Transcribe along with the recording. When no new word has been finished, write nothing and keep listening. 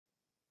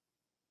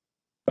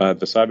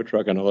The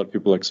Cybertruck, and a lot of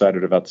people are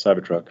excited about the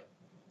Cybertruck.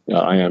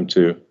 I am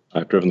too.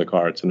 I've driven the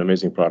car. It's an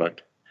amazing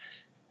product.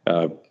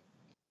 I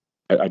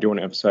do want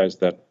to emphasize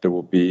that there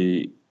will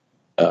be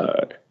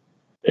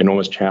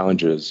enormous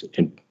challenges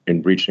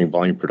in reaching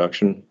volume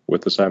production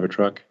with the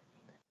Cybertruck,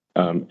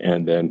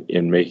 and then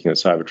in making the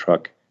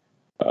Cybertruck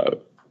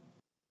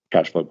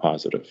cash flow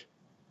positive.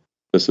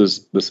 This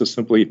is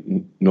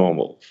simply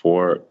normal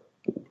for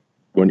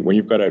when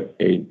you've got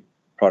a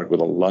product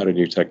with a lot of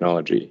new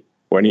technology,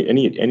 or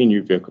any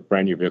new vehicle,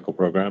 brand new vehicle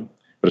program,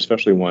 but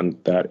especially one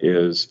that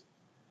is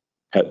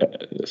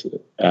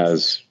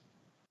as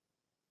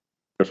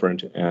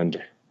different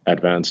and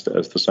advanced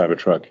as the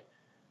Cybertruck.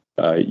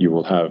 You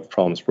will have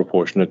problems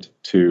proportionate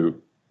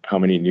to how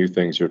many new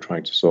things you're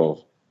trying to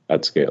solve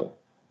at scale.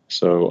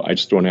 So I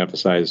just want to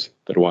emphasize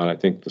that while I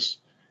think this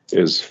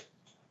is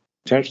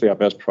potentially our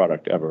best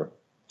product ever,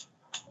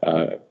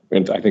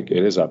 and I think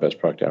it is our best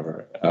product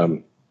ever,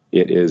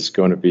 it is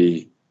going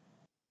to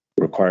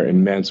require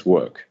immense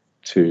work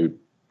to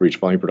reach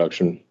volume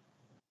production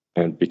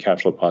and be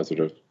cash flow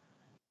positive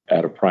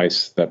at a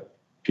price that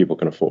people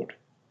can afford.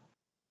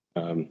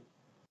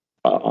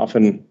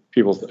 Often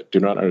people do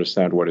not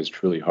understand what is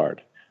truly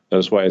hard. That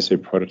is why I say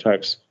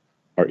prototypes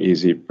are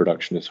easy,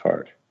 production is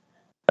hard.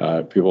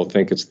 People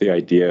think it's the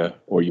idea,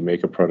 or you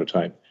make a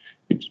prototype,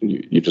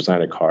 you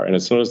design a car, and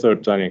it's not as though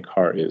designing a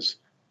car is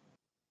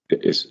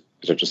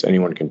that just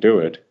anyone can do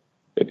it.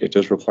 It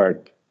does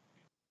require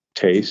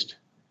taste.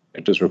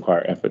 It does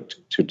require effort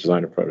to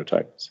design a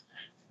prototype.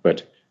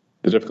 But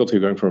the difficulty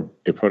of going from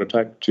a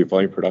prototype to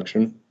volume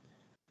production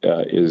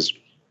is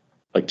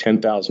like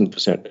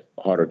 10,000%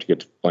 harder to get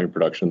to volume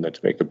production than to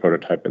make the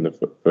prototype in the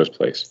first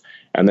place.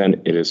 And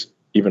then it is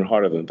even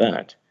harder than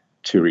that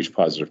to reach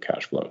positive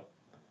cash flow.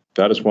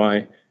 That is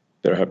why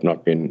there have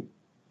not been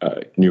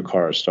new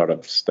car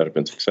startups that have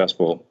been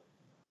successful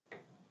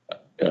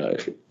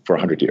for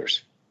 100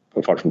 years,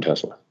 apart from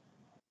Tesla.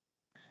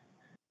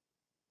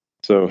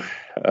 So,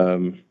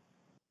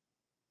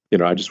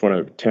 I just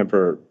want to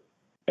temper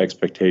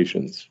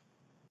expectations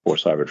for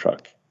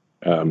Cybertruck.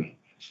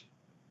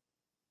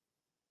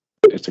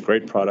 It's a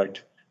great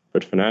product,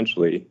 but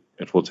financially,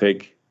 it will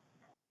take,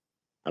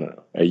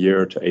 a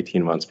year to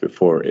 18 months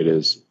before it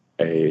is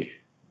a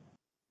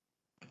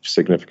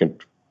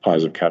significant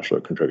positive cash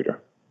flow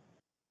contributor.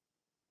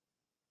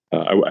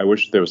 I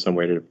wish there was some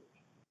way for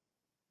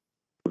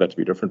that to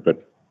be different,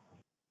 but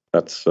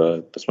that's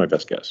my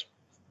best guess.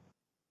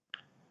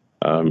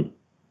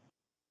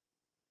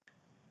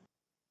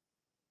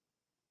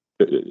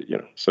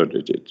 So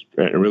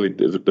really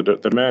the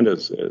demand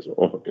is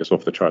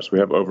off the charts. We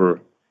have over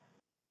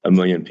 1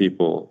 million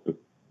people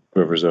who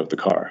have reserved the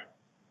car.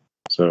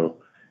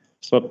 So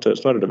it's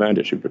not a demand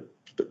issue, but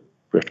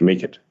we have to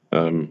make it.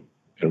 And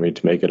we need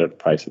to make it at a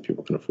price that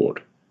people can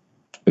afford.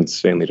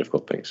 Insanely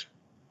difficult things.